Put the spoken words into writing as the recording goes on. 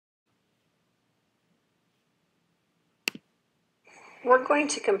We're going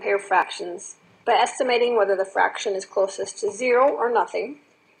to compare fractions by estimating whether the fraction is closest to 0 or nothing,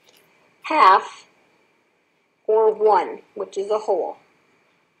 half, or 1, which is a whole.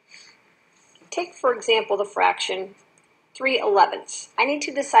 Take, for example, the fraction 3/11. I need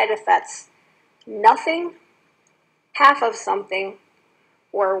to decide if that's nothing, half of something,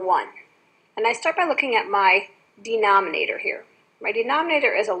 or 1. And I start by looking at my denominator here. My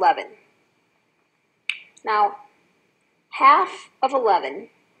denominator is 11. Now, half of 11,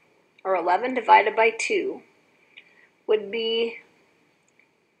 or 11 divided by 2, would be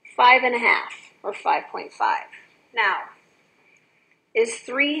 5.5, or 5.5. Now, is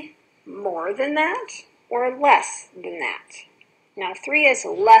 3 more than that, or less than that? Now, 3 is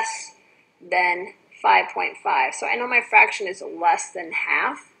less than 5.5, so I know my fraction is less than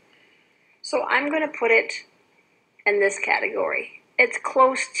half. So I'm going to put it in this category. It's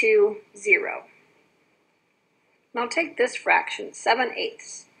close to 0. Now take this fraction,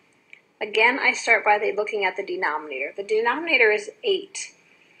 7/8. Again, I start by looking at the denominator. The denominator is 8.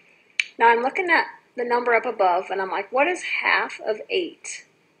 Now I'm looking at the number up above, and I'm like, what is half of 8?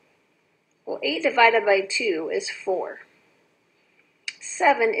 Well, 8 divided by 2 is 4.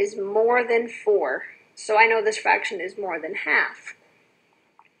 7 is more than 4, so I know this fraction is more than half.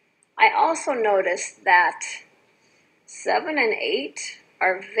 I also noticed that 7 and 8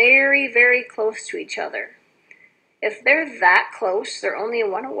 are very, very close to each other. If they're that close, they're only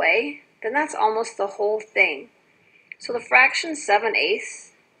 1 away, then that's almost the whole thing. So the fraction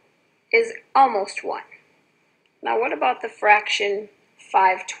 7/8 is almost 1. Now what about the fraction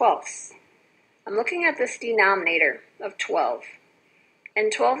 5/12? I'm looking at this denominator of 12,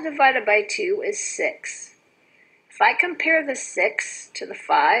 and 12 divided by 2 is 6. If I compare the 6 to the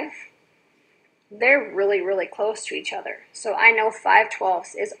 5, they're really, really close to each other. So I know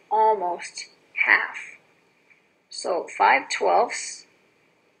 5/12 is almost half. So 5/12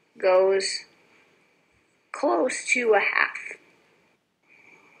 goes close to a half.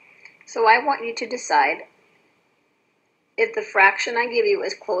 So I want you to decide if the fraction I give you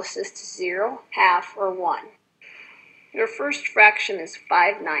is closest to 0, half, or 1. Your first fraction is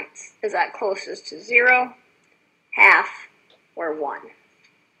 5/9. Is that closest to 0, half, or 1?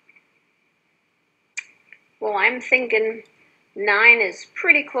 Well, I'm thinking 9 is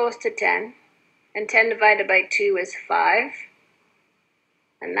pretty close to 10, and 10 divided by 2 is 5.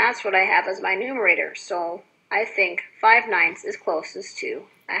 And that's what I have as my numerator, so I think 5/9 is closest to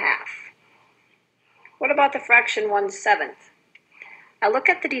a half. What about the fraction 1/7? I look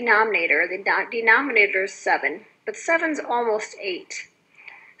at the denominator. The denominator is 7, but 7's almost 8.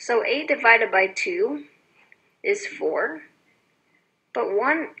 So 8 divided by 2 is 4, but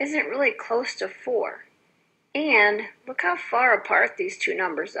 1 isn't really close to 4. And look how far apart these two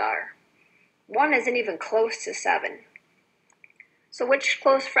numbers are. 1 isn't even close to 7. So which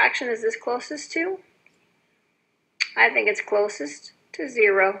close fraction is this closest to? I think it's closest to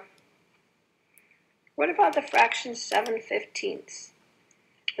 0. What about the fraction 7/15?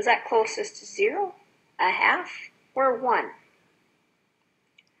 Is that closest to 0, a half, or 1?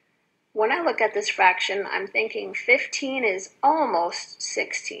 When I look at this fraction, I'm thinking 15 is almost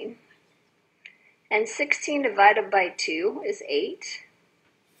 16. And 16 divided by 2 is 8.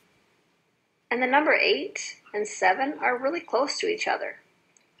 And the number 8 and 7 are really close to each other.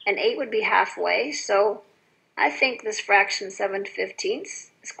 And 8 would be halfway, so I think this fraction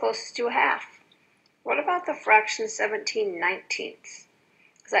 7/15 is closest to a half. What about the fraction 17/19?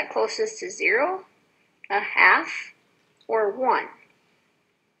 Is that closest to 0, a half, or 1?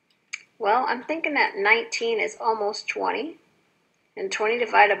 Well, I'm thinking that 19 is almost 20, and 20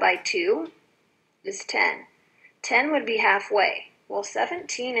 divided by 2 is 10. 10 would be halfway. Well,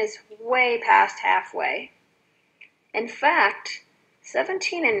 17 is way past halfway. In fact,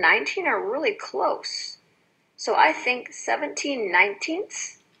 17 and 19 are really close. So I think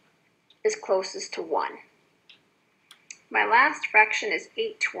 17/19 is closest to 1. My last fraction is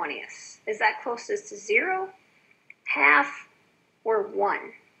 8/20. Is that closest to 0, half, or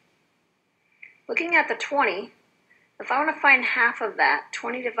 1? Looking at the 20, if I want to find half of that,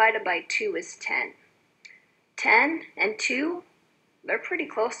 20 divided by 2 is 10. 10 and 2, they're pretty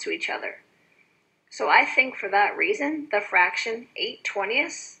close to each other. So I think for that reason, the fraction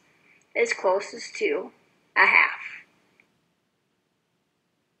 8/20 is closest to a half.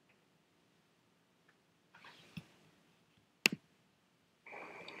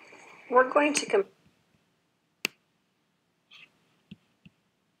 We're going to compare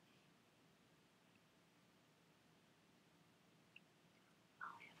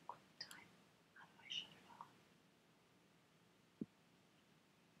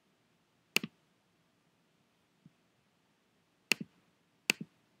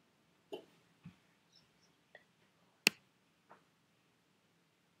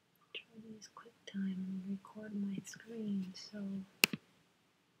use QuickTime and record my screen, so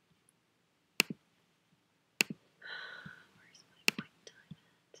where's my QuickTime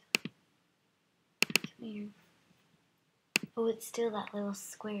at? That's weird. Oh, it's still that little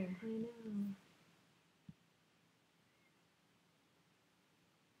square. I know.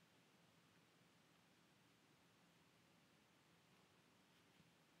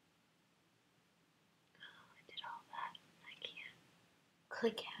 Oh, I did all that. I can't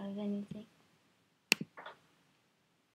Click out of anything.